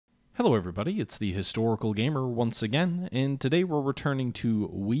Hello everybody, it's the Historical Gamer once again, and today we're returning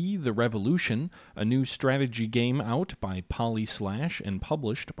to We the Revolution, a new strategy game out by Polyslash and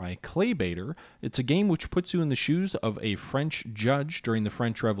published by Claybaiter. It's a game which puts you in the shoes of a French judge during the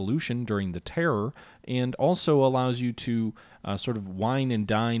French Revolution, during the Terror, and also allows you to sort of wine and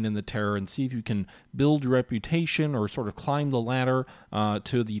dine in the Terror and see if you can build your reputation or sort of climb the ladder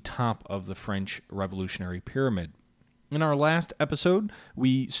to the top of the French Revolutionary Pyramid. In our last episode,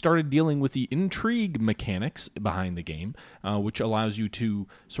 we started dealing with the intrigue mechanics behind the game, which allows you to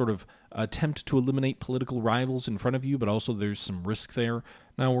sort of attempt to eliminate political rivals in front of you, but also there's some risk there.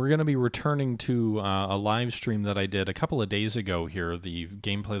 Now, we're going to be returning to a live stream that I did a couple of days ago here. The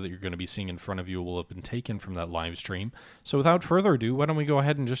gameplay that you're going to be seeing in front of you will have been taken from that live stream. So without further ado, why don't we go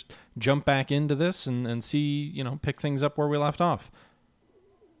ahead and just jump back into this and see, pick things up where we left off.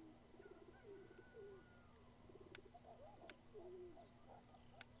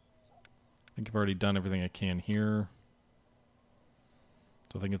 I think I've already done everything I can here.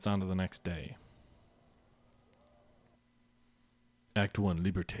 So I think it's on to the next day. Act 1,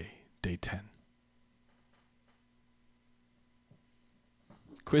 Liberté, Day 10.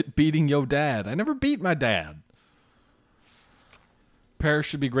 Quit beating yo dad. I never beat my dad. Paris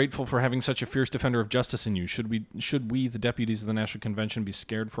should be grateful for having such a fierce defender of justice in you. Should we, the deputies of the National Convention, be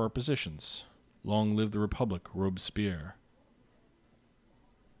scared for our positions? Long live the Republic, Robespierre.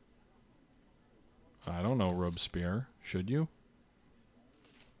 I don't know Robespierre. Should you?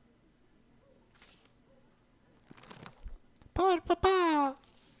 Papa.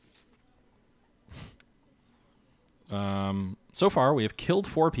 So far, we have killed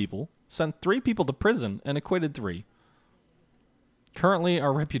 4 people, sent 3 people to prison, and acquitted 3. Currently,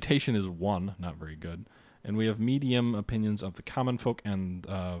 our reputation is 1, not very good. And we have medium opinions of the common folk and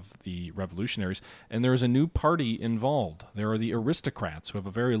of the revolutionaries. And there is a new party involved. There are the aristocrats who have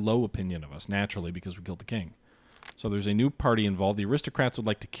a very low opinion of us, naturally, because we killed the king. So there's a new party involved. The aristocrats would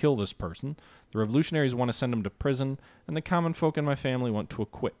like to kill this person. The revolutionaries want to send him to prison. And the common folk in my family want to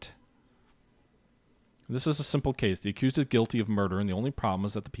acquit. This is a simple case. The accused is guilty of murder, and the only problem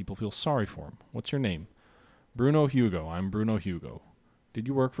is that the people feel sorry for him. What's your name? Bruno Hugo. I'm Bruno Hugo. Did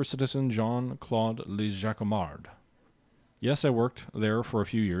you work for citizen Jean-Claude Le Jacquemart? Yes, I worked there for a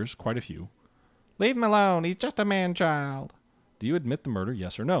few years, quite a few. Leave him alone, he's just a man-child. Do you admit the murder,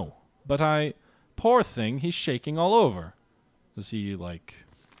 yes or no? But I... Poor thing, he's shaking all over. Is he,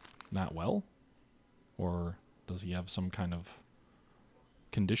 not well? Or does he have some kind of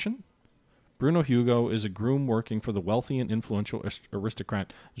condition? Bruno Hugo is a groom working for the wealthy and influential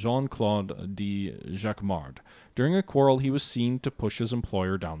aristocrat Jean-Claude de Jacquemart. During a quarrel, he was seen to push his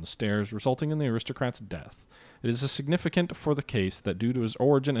employer down the stairs, resulting in the aristocrat's death. It is significant for the case that due to his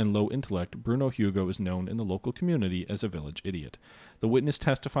origin and low intellect, Bruno Hugo is known in the local community as a village idiot. The witness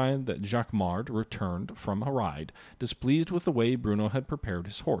testified that Jacquemart returned from a ride, displeased with the way Bruno had prepared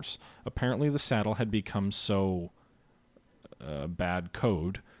his horse. Apparently the saddle had become so... bad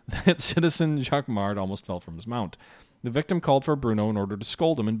code that citizen Jacquemart almost fell from his mount. The victim called for Bruno in order to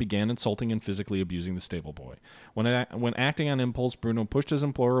scold him and began insulting and physically abusing the stable boy. When acting on impulse, Bruno pushed his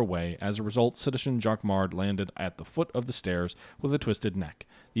employer away. As a result, citizen Jacquemart landed at the foot of the stairs with a twisted neck.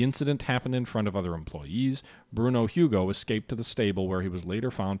 The incident happened in front of other employees. Bruno Hugo escaped to the stable where he was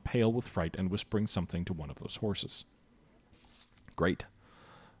later found pale with fright and whispering something to one of those horses. Great.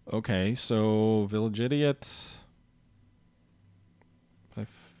 Okay, so village idiot...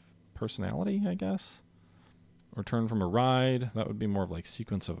 personality, I guess. Return from a ride. That would be more of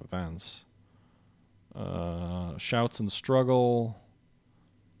sequence of events. Shouts and struggle.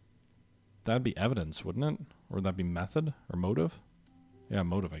 That'd be evidence, wouldn't it? Or would that be method or motive? Yeah,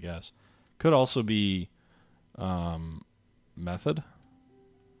 motive, I guess. Could also be method.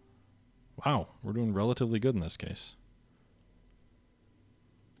 Wow, we're doing relatively good in this case.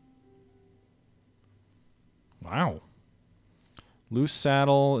 Wow. Loose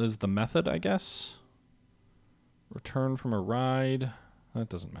saddle is the method, I guess. Return from a ride. That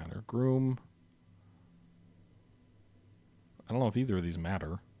doesn't matter. Groom. I don't know if either of these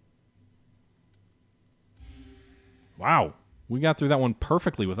matter. Wow. We got through that one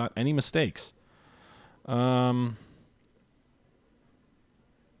perfectly without any mistakes. The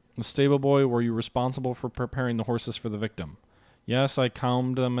stable boy, were you responsible for preparing the horses for the victim? Yes, I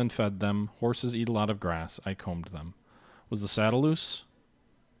combed them and fed them. Horses eat a lot of grass. I combed them. Was the saddle loose?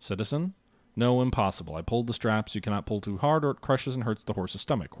 Citizen? No, impossible. I pulled the straps. You cannot pull too hard or it crushes and hurts the horse's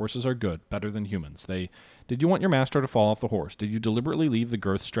stomach. Horses are good, better than humans. Did you want your master to fall off the horse? Did you deliberately leave the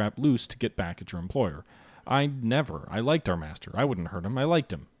girth strap loose to get back at your employer? I never. I liked our master. I wouldn't hurt him. I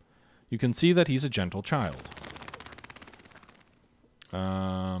liked him. You can see that he's a gentle child.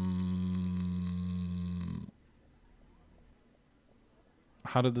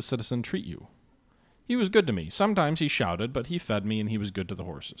 How did the citizen treat you? He was good to me. Sometimes he shouted, but he fed me and he was good to the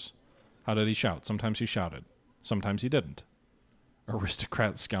horses. How did he shout? Sometimes he shouted. Sometimes he didn't.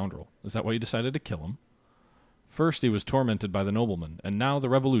 Aristocrat scoundrel. Is that why you decided to kill him? First he was tormented by the nobleman, and now the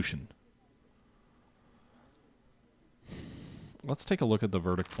revolution. Let's take a look at the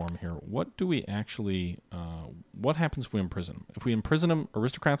verdict form here. What do we actually... what happens if we imprison him? If we imprison him,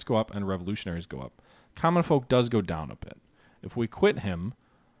 aristocrats go up and revolutionaries go up. Common folk does go down a bit. If we quit him,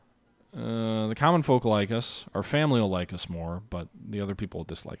 the common folk like us, our family will like us more, but the other people will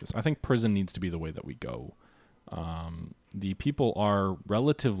dislike us. I think prison needs to be the way that we go. The people are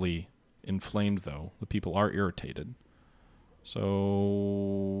relatively inflamed, though. The people are irritated.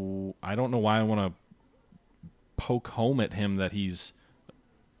 So I don't know why I want to poke home at him that he's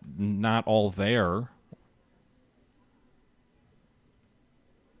not all there.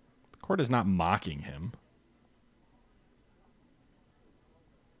 The court is not mocking him.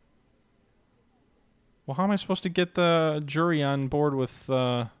 Well, how am I supposed to get the jury on board with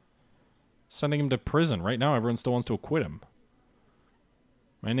sending him to prison? Right now, everyone still wants to acquit him.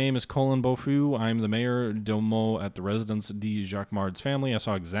 My name is Colin Beaufou. I'm the mayor domo at the residence de Jacquemard's family. I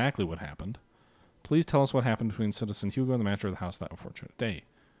saw exactly what happened. Please tell us what happened between Citizen Hugo and the master of the house that unfortunate day.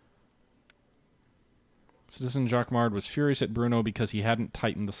 Citizen Jacquemard was furious at Bruno because he hadn't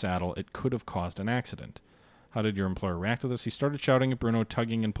tightened the saddle. It could have caused an accident. How did your employer react to this? He started shouting at Bruno,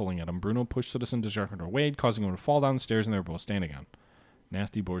 tugging and pulling at him. Bruno pushed Citizen Jacquemard away, causing him to fall down the stairs, and they were both standing on.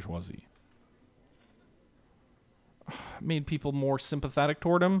 Nasty bourgeoisie. Made people more sympathetic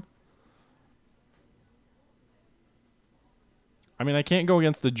toward him. I mean, I can't go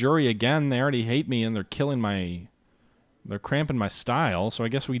against the jury again. They already hate me, and they're killing my... They're cramping my style, so I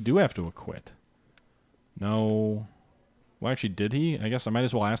guess we do have to acquit. No. Well, actually, did he? I guess I might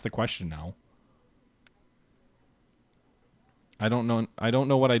as well ask the question now. I don't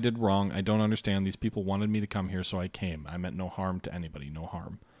know what I did wrong. I don't understand. These people wanted me to come here, so I came. I meant no harm to anybody. No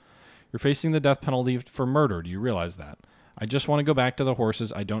harm. You're facing the death penalty for murder. Do you realize that? I just want to go back to the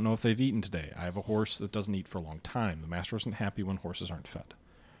horses. I don't know if they've eaten today. I have a horse that doesn't eat for a long time. The master isn't happy when horses aren't fed.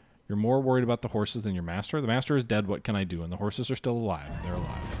 You're more worried about the horses than your master? The master is dead. What can I do? And the horses are still alive. They're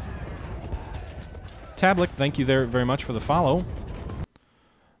alive. Tablet, thank you very much for the follow.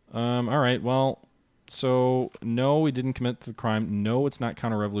 All right, well, so no, we didn't commit the crime. No, it's not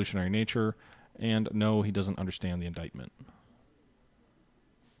counter-revolutionary nature. And no, he doesn't understand the indictment.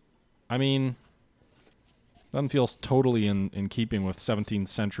 I mean... Doesn't feel totally in keeping with 17th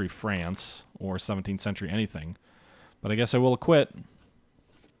century France or 17th century anything. But I guess I will acquit.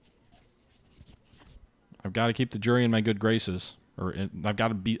 I've got to keep the jury in my good graces. Or I've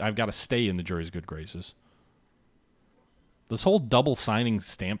got to stay in the jury's good graces. This whole double signing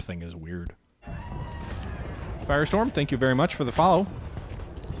stamp thing is weird. Firestorm, thank you very much for the follow.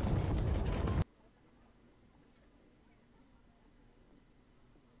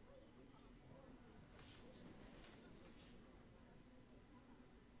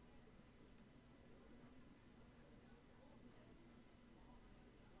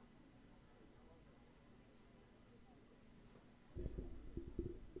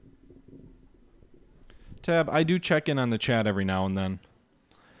 Tab, I do check in on the chat every now and then.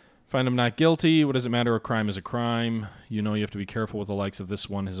 Find him not guilty. What does it matter? A crime is a crime. You know you have to be careful with the likes of this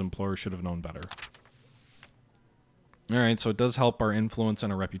one. His employer should have known better. All right, so it does help our influence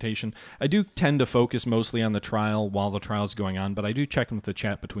and our reputation. I do tend to focus mostly on the trial while the trial's going on, but I do check in with the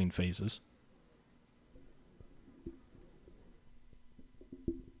chat between phases.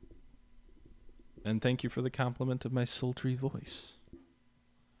 And thank you for the compliment of my sultry voice.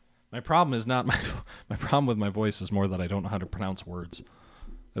 My problem is not my problem with my voice is more that I don't know how to pronounce words.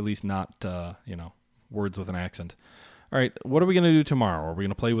 At least not, you know, words with an accent. All right, what are we going to do tomorrow? Are we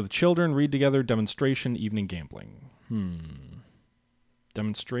going to play with children, read together, demonstration, evening gambling?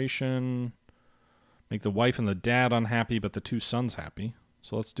 Demonstration. Make the wife and the dad unhappy, but the two sons happy.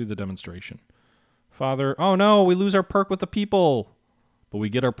 So let's do the demonstration. Father, oh no, we lose our perk with the people. But we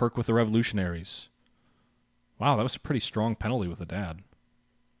get our perk with the revolutionaries. Wow, that was a pretty strong penalty with the dad.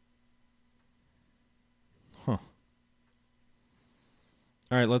 Huh.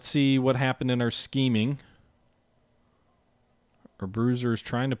 All right, let's see what happened in our scheming. Our Bruiser's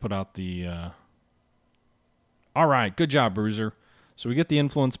trying to put out the... All right, good job, Bruiser. So we get the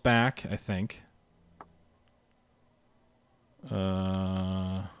influence back, I think.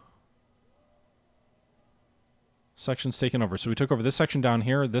 Section's taken over. So we took over this section down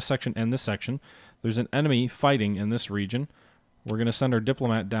here, this section, and this section. There's an enemy fighting in this region. We're going to send our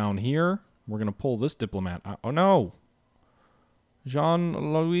diplomat down here. We're going to pull this diplomat out. Oh, no.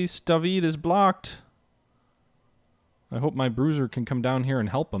 Jean-Louis David is blocked. I hope my bruiser can come down here and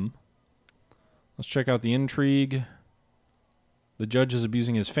help him. Let's check out the intrigue. The judge is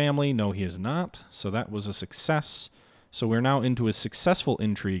abusing his family. No, he is not. So that was a success. So we're now into a successful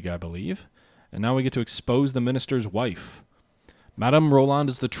intrigue, I believe. And now we get to expose the minister's wife. Madame Roland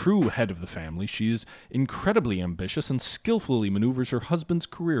is the true head of the family. She is incredibly ambitious and skillfully maneuvers her husband's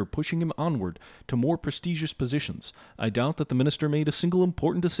career, pushing him onward to more prestigious positions. I doubt that the minister made a single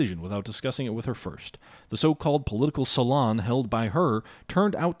important decision without discussing it with her first. The so-called political salon held by her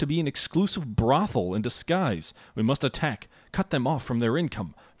turned out to be an exclusive brothel in disguise. We must attack, cut them off from their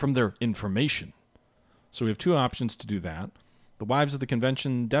income, from their information. So we have two options to do that. The wives of the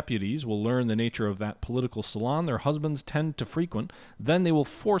convention deputies will learn the nature of that political salon their husbands tend to frequent. Then they will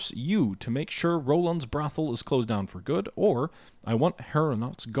force you to make sure Roland's brothel is closed down for good, or I want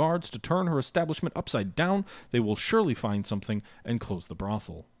Heronot's guards to turn her establishment upside down. They will surely find something and close the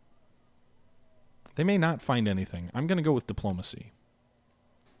brothel. They may not find anything. I'm going to go with diplomacy.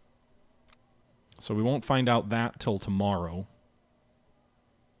 So we won't find out that till tomorrow.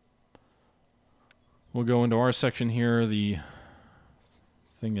 We'll go into our section here. The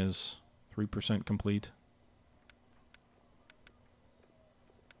thing is 3% complete.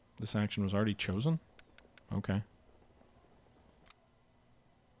 This action was already chosen? Okay.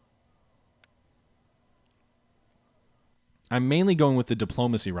 I'm mainly going with the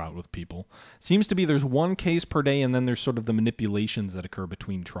diplomacy route with people. Seems to be there's one case per day, and then there's sort of the manipulations that occur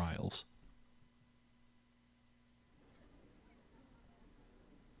between trials.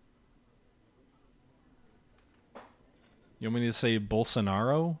 You want me to say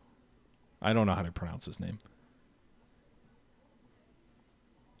Bolsonaro? I don't know how to pronounce his name.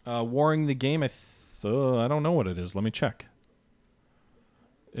 Warring the game, I don't know what it is. Let me check.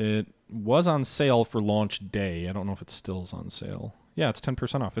 It was on sale for launch day. I don't know if it still is on sale. Yeah, it's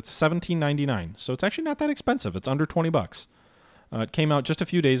 10% off. It's $17.99, so it's actually not that expensive. It's under 20 bucks. It came out just a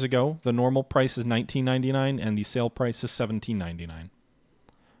few days ago. The normal price is $19.99, and the sale price is $17.99.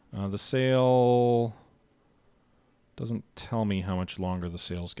 The sale doesn't tell me how much longer the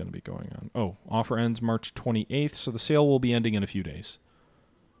sale is going to be going on. Oh, offer ends March 28th, so the sale will be ending in a few days.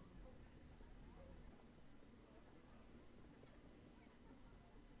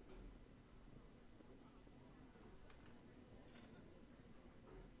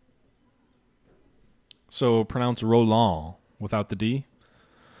 So pronounce Roland without the D.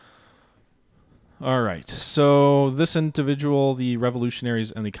 All right. So this individual, the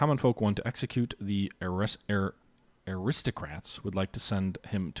revolutionaries and the common folk want to execute the aristocrats would like to send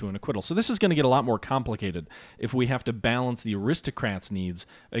him to an acquittal. So this is going to get a lot more complicated if we have to balance the aristocrats' needs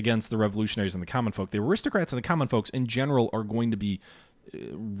against the revolutionaries and the common folk. The aristocrats and the common folks in general are going to be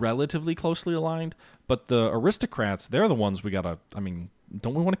relatively closely aligned, but the aristocrats, they're the ones we gotta, I mean,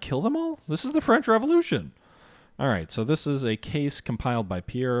 don't we want to kill them all? This is the French Revolution. All right, so this is a case compiled by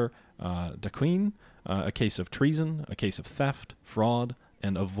Pierre Daquin, a case of treason, a case of theft, fraud,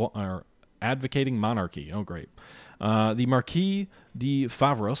 and advocating monarchy. Oh, great. The Marquis de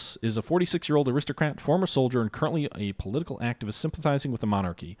Favros is a 46-year-old aristocrat, former soldier, and currently a political activist sympathizing with the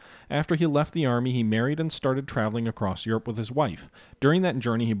monarchy. After he left the army, he married and started traveling across Europe with his wife. During that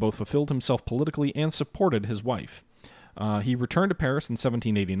journey, he both fulfilled himself politically and supported his wife. He returned to Paris in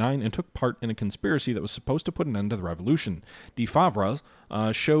 1789 and took part in a conspiracy that was supposed to put an end to the revolution. De Favre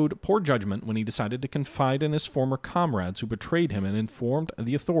showed poor judgment when he decided to confide in his former comrades who betrayed him and informed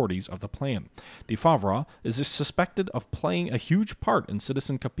the authorities of the plan. De Favre is suspected of playing a huge part in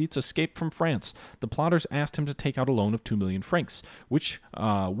Citizen Capet's escape from France. The plotters asked him to take out a loan of 2 million francs, which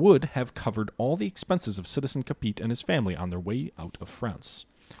would have covered all the expenses of Citizen Capet and his family on their way out of France.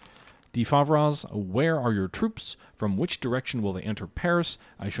 De Favre's, where are your troops? From which direction will they enter Paris?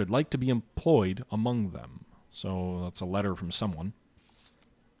 I should like to be employed among them. So that's a letter from someone.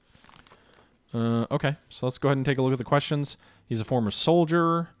 Okay, so let's go ahead and take a look at the questions. He's a former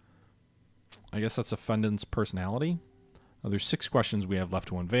soldier. I guess that's defendant's personality. There's 6 questions we have left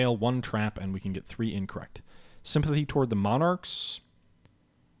to unveil, 1 trap, and we can get 3 incorrect. Sympathy toward the monarchs.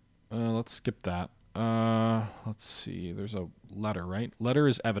 Let's skip that. Let's see. There's a letter, right? Letter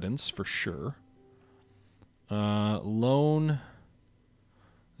is evidence for sure. Loan.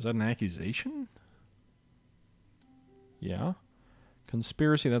 Is that an accusation? Yeah.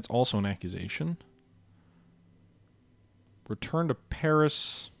 Conspiracy, that's also an accusation. Return to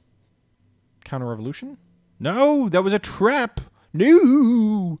Paris. Counter-revolution? No, that was a trap.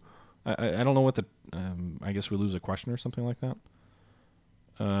 No. I don't know what the. I guess we lose a question or something like that.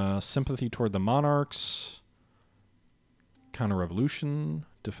 Sympathy toward the monarchs, counter-revolution,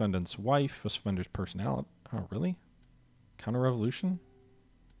 defendant's wife, offender's personality. Oh, really? Counter-revolution?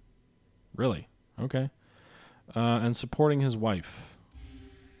 Really? Okay. and supporting his wife.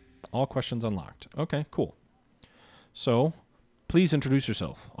 All questions unlocked. Okay, cool. So, please introduce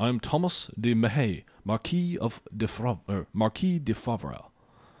yourself. I am Thomas de Mahay, Marquis de Favre. Marquis de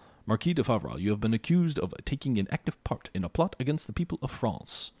Favre, you have been accused of taking an active part in a plot against the people of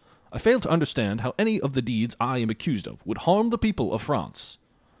France. I fail to understand how any of the deeds I am accused of would harm the people of France.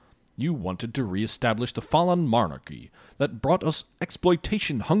 You wanted to re-establish the fallen monarchy that brought us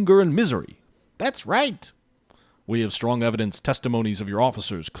exploitation, hunger, and misery. That's right. We have strong evidence, testimonies of your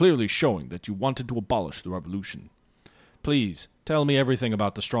officers clearly showing that you wanted to abolish the revolution. Please, tell me everything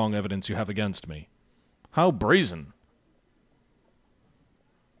about the strong evidence you have against me. How brazen.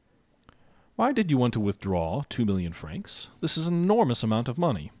 Why did you want to withdraw 2 million francs? This is an enormous amount of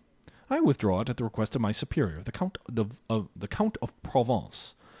money. I withdraw it at the request of my superior, the Count of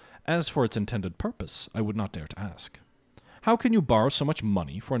Provence. As for its intended purpose, I would not dare to ask. How can you borrow so much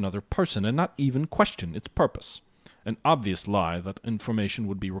money for another person and not even question its purpose? An obvious lie that information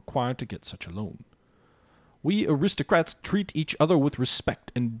would be required to get such a loan. We aristocrats treat each other with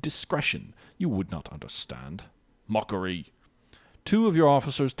respect and discretion. You would not understand. Mockery. 2 of your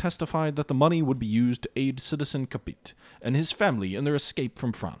officers testified that the money would be used to aid Citizen Capet and his family in their escape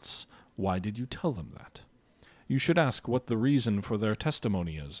from France. Why did you tell them that? You should ask what the reason for their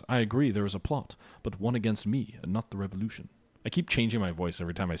testimony is. I agree there is a plot, but one against me and not the revolution. I keep changing my voice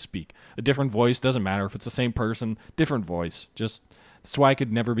every time I speak. A different voice, doesn't matter if it's the same person, different voice. That's why I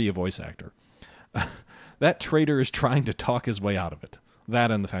could never be a voice actor. That traitor is trying to talk his way out of it.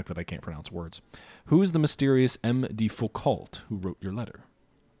 That and the fact that I can't pronounce words. Who is the mysterious M. de Foucault who wrote your letter?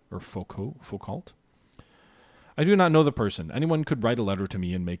 Or Foucault? I do not know the person. Anyone could write a letter to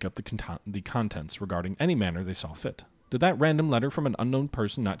me and make up the contents regarding any manner they saw fit. Did that random letter from an unknown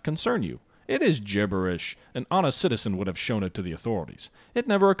person not concern you? It is gibberish. An honest citizen would have shown it to the authorities. It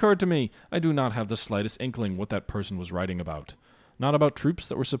never occurred to me. I do not have the slightest inkling what that person was writing about. Not about troops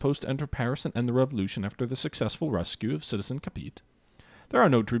that were supposed to enter Paris and end the revolution after the successful rescue of Citizen Capet. There are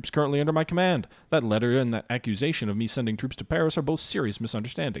no troops currently under my command. That letter and that accusation of me sending troops to Paris are both serious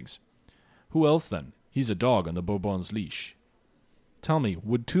misunderstandings. Who else, then? He's a dog on the Bourbon's leash. Tell me,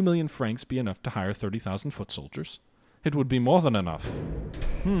 would 2 million francs be enough to hire 30,000 foot soldiers? It would be more than enough.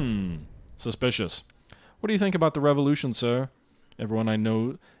 Suspicious. What do you think about the revolution, sir?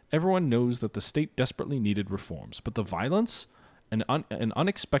 Everyone knows that the state desperately needed reforms, but the violence? An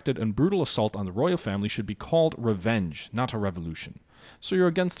unexpected and brutal assault on the royal family should be called revenge, not a revolution. So you're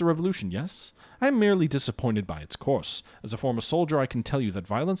against the revolution, yes? I am merely disappointed by its course. As a former soldier, I can tell you that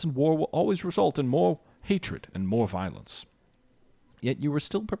violence and war will always result in more hatred and more violence. Yet you were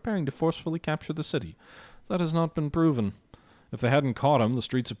still preparing to forcefully capture the city. That has not been proven. If they hadn't caught him, the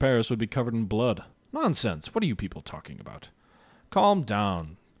streets of Paris would be covered in blood. Nonsense! What are you people talking about? Calm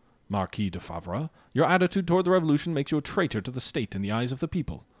down, Marquis de Favre. Your attitude toward the revolution makes you a traitor to the state in the eyes of the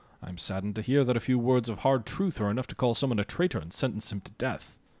people. I am saddened to hear that a few words of hard truth are enough to call someone a traitor and sentence him to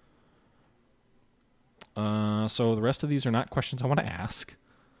death. So the rest of these are not questions I want to ask.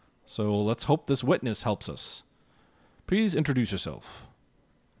 So let's hope this witness helps us. Please introduce yourself.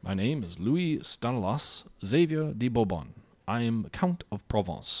 My name is Louis Stanislas Xavier de Bourbon. I am Count of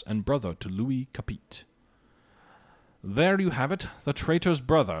Provence and brother to Louis Capet. There you have it, the traitor's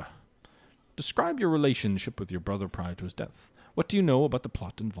brother. Describe your relationship with your brother prior to his death. What do you know about the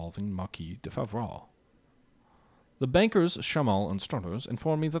plot involving Marquis de Favre? The bankers Chamal and Stodders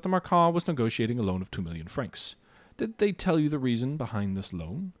informed me that the Marquis was negotiating a loan of 2 million francs. Did they tell you the reason behind this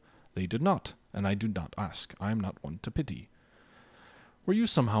loan? They did not, and I do not ask. I am not one to pity. Were you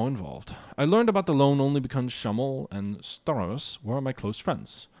somehow involved? I learned about the loan only because Chamal and Stodders were my close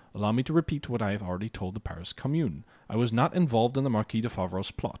friends. Allow me to repeat what I have already told the Paris Commune. I was not involved in the Marquis de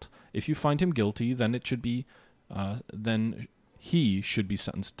Favre's plot. If you find him guilty, then it should be, he should be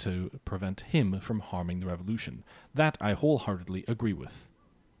sentenced to prevent him from harming the revolution. That I wholeheartedly agree with.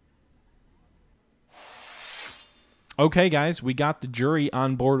 Okay, guys, we got the jury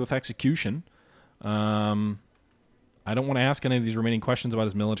on board with execution. I don't want to ask any of these remaining questions about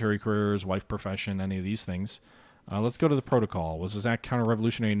his military career, his wife profession, any of these things. Let's go to the protocol. Was his act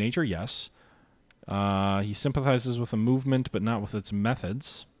counter-revolutionary in nature? Yes. He sympathizes with the movement, but not with its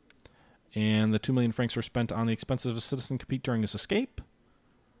methods. And the 2 million francs were spent on the expenses of a Citizen Capet during his escape?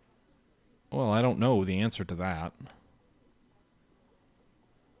 Well, I don't know the answer to that.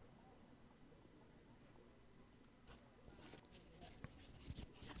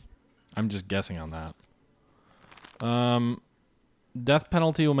 I'm just guessing on that. Death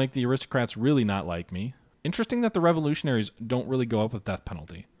penalty will make the aristocrats really not like me. Interesting that the revolutionaries don't really go up with death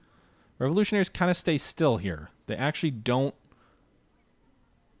penalty. Revolutionaries kind of stay still here. They actually don't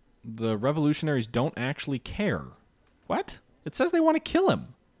the revolutionaries don't actually care. What? It says they want to kill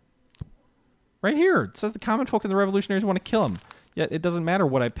him. Right here. It says the common folk and the revolutionaries want to kill him. Yet it doesn't matter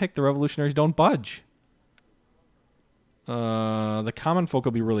what I pick. The revolutionaries don't budge. The common folk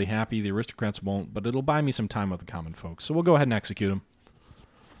will be really happy. The aristocrats won't, but it'll buy me some time with the common folk. So we'll go ahead and execute him.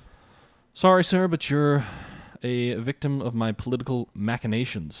 Sorry, sir, but you're a victim of my political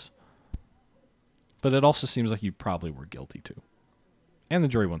machinations. But it also seems like you probably were guilty too. And the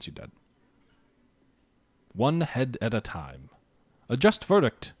jury wants you dead. One head at a time. A just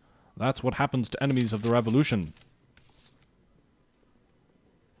verdict. That's what happens to enemies of the revolution.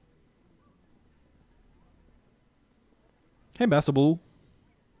 Hey, Bassaboo.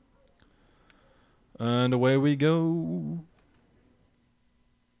 And away we go.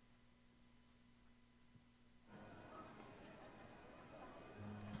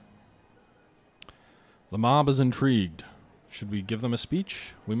 The mob is intrigued. Should we give them a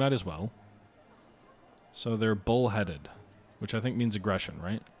speech? We might as well. So they're bullheaded, which I think means aggression,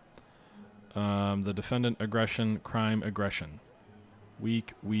 right? The defendant, aggression, crime, aggression.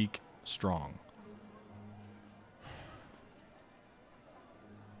 Weak, weak, strong.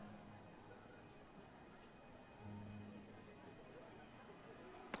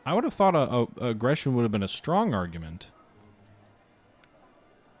 I would have thought aggression would have been a strong argument.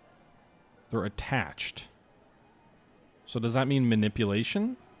 They're attached. So does that mean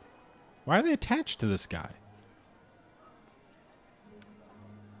manipulation? Why are they attached to this guy?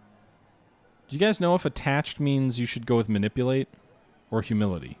 Do you guys know if attached means you should go with manipulate or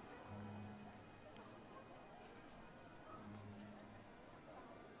humility?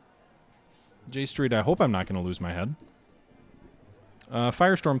 J Street, I hope I'm not going to lose my head.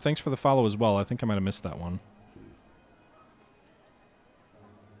 Firestorm, thanks for the follow as well. I think I might have missed that one.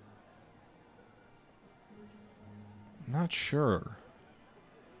 Not sure.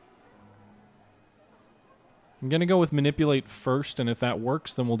 I'm going to go with manipulate first, and if that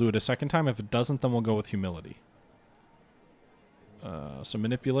works, then we'll do it a second time. If it doesn't, then we'll go with humility. So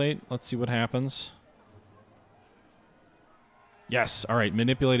manipulate. Let's see what happens. Yes. All right.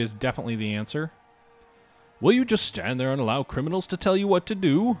 Manipulate is definitely the answer. Will you just stand there and allow criminals to tell you what to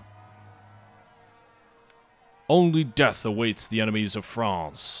do? Only death awaits the enemies of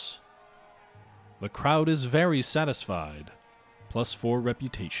France. The crowd is very satisfied. +4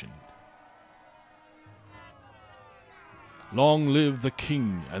 reputation. Long live the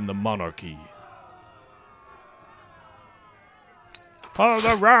king and the monarchy. For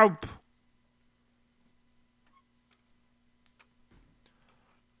the rope!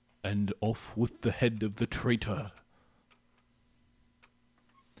 And off with the head of the traitor.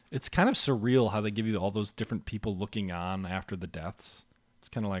 It's kind of surreal how they give you all those different people looking on after the deaths. It's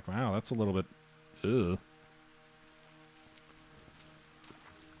kind of like, wow, that's a little bit... Ugh.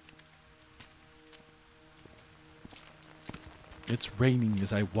 It's raining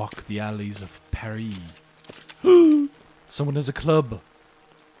as I walk the alleys of Paris. Someone has a club.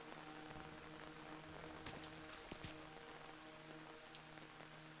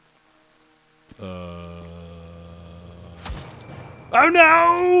 Oh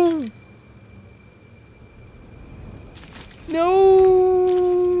no! No!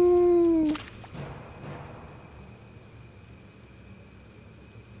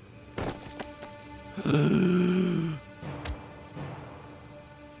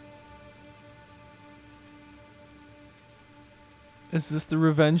 Is this the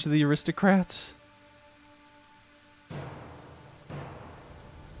revenge of the aristocrats?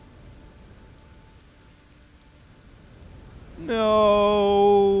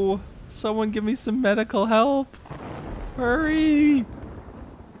 No! Someone give me some medical help! Hurry!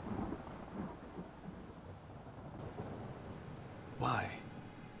 Why?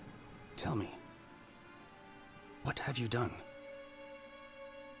 Tell me. What have you done?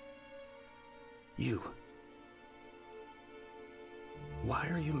 You. Why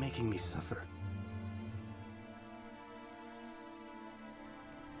are you making me suffer?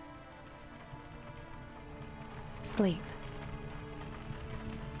 Sleep.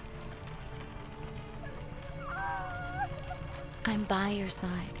 I'm by your side.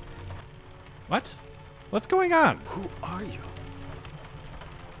 What? What's going on? Who are you?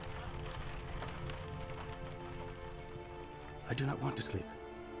 I do not want to sleep.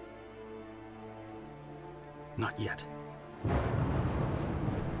 Not yet.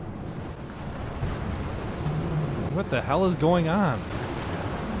 What the hell is going on?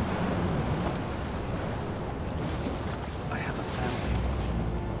 I have a family.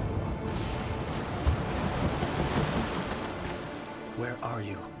 Where are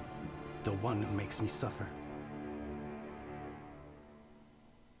you? The one who makes me suffer.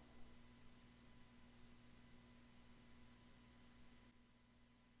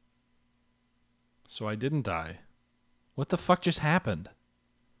 So I didn't die. What the fuck just happened?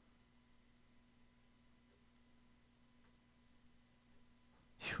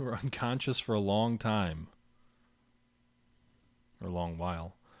 You were unconscious for a long time. Or a long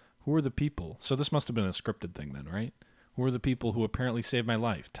while. Who are the people? So this must have been a scripted thing then, right? Who are the people who apparently saved my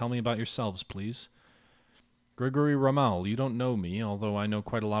life? Tell me about yourselves, please. Gregory Ramal, you don't know me, although I know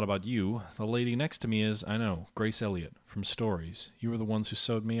quite a lot about you. The lady next to me is, I know, Grace Elliott, from stories. You were the ones who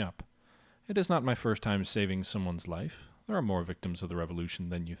sewed me up. It is not my first time saving someone's life. There are more victims of the revolution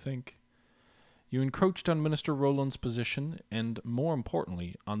than you think. You encroached on Minister Roland's position, and more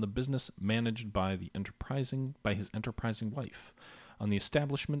importantly, on the business managed by his enterprising wife, on the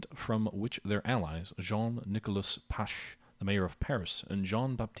establishment from which their allies, Jean-Nicolas Pache, the mayor of Paris, and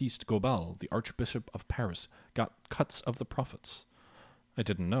Jean-Baptiste Gobel, the Archbishop of Paris, got cuts of the profits. I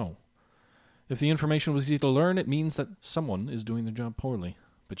didn't know. If the information was easy to learn, it means that someone is doing their job poorly.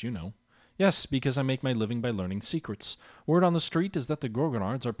 But you know. Yes, because I make my living by learning secrets. Word on the street is that the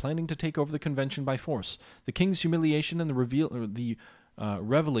Gorgonards are planning to take over the convention by force. The king's humiliation and the revealing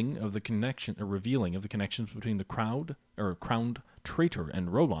of the connections between the crowned traitor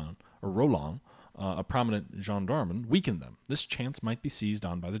and Roland, a prominent gendarme, weakened them. This chance might be seized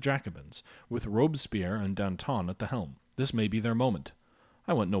on by the Jacobins, with Robespierre and Danton at the helm. This may be their moment.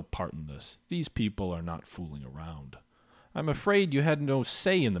 I want no part in this. These people are not fooling around. I'm afraid you had no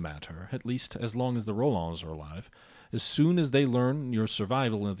say in the matter, at least as long as the Rolands are alive. As soon as they learn your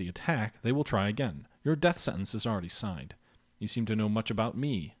survival in the attack, they will try again. Your death sentence is already signed. You seem to know much about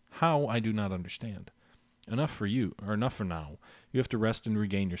me. How, I do not understand. Enough for now. You have to rest and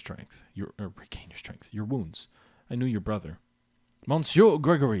regain your strength. Your wounds. I knew your brother. Monsieur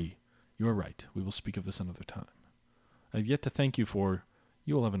Gregory! You are right. We will speak of this another time. I have yet to thank you for...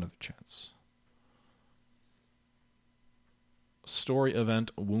 You will have another chance. Story event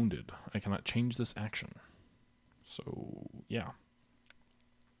wounded. I cannot change this action. So, yeah.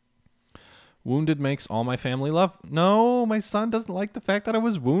 Wounded makes all my family love. No, my son doesn't like the fact that I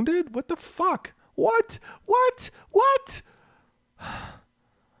was wounded? What the fuck? What?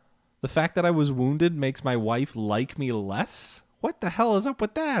 The fact that I was wounded makes my wife like me less? What the hell is up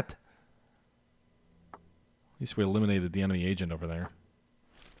with that? At least we eliminated the enemy agent over there.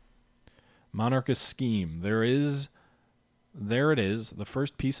 Monarchist scheme. There it is, the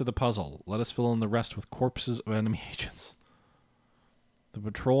first piece of the puzzle. Let us fill in the rest with corpses of enemy agents. The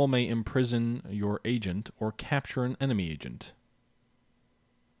patrol may imprison your agent or capture an enemy agent.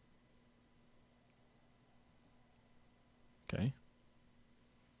 Okay.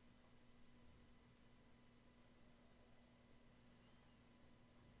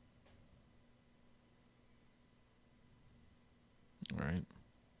 All right.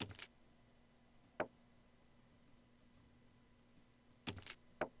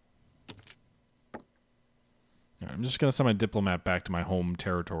 I'm just going to send my diplomat back to my home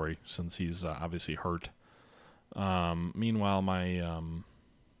territory since he's obviously hurt. Meanwhile, my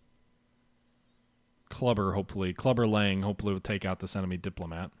Clubber Lang hopefully will take out this enemy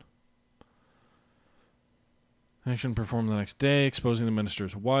diplomat. Action performed the next day, exposing the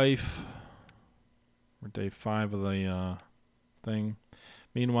minister's wife. We're day 5 of the thing.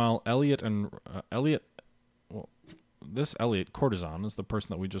 Meanwhile, this Elliot courtesan is the person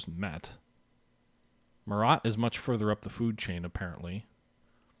that we just met. Marat is much further up the food chain, apparently.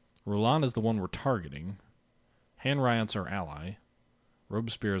 Roland is the one we're targeting. Hanriot's our ally.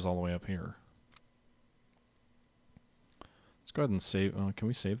 Robespierre is all the way up here. Let's go ahead and save. Can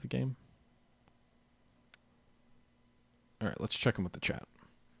we save the game? Alright, let's check in with the chat.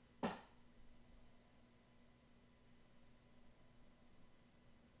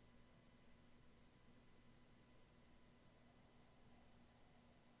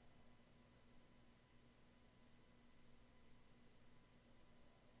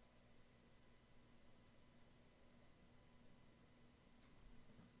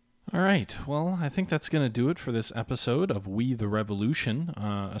 All right, well, I think that's going to do it for this episode of We the Revolution,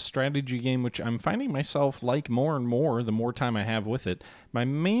 a strategy game which I'm finding myself like more and more the more time I have with it. My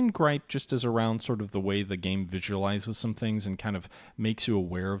main gripe just is around sort of the way the game visualizes some things and kind of makes you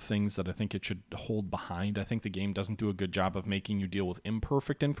aware of things that I think it should hold behind. I think the game doesn't do a good job of making you deal with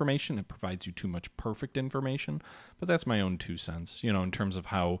imperfect information. It provides you too much perfect information, but that's my own 2 cents, you know, in terms of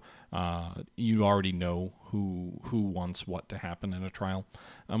how you already know who wants what to happen in a trial.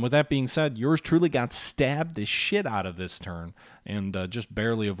 With that being said, yours truly got stabbed the shit out of this turn. and just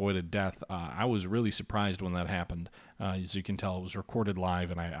barely avoided death. I was really surprised when that happened. As you can tell, it was recorded live,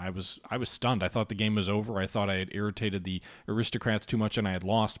 and I was stunned. I thought the game was over. I thought I had irritated the aristocrats too much and I had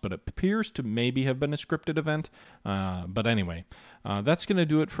lost, but it appears to maybe have been a scripted event. But anyway, that's going to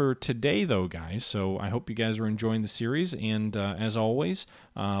do it for today, though, guys. So I hope you guys are enjoying the series, and as always,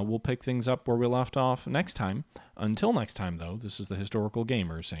 we'll pick things up where we left off next time. Until next time, though, this is the Historical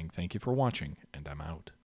Gamer saying thank you for watching, and I'm out.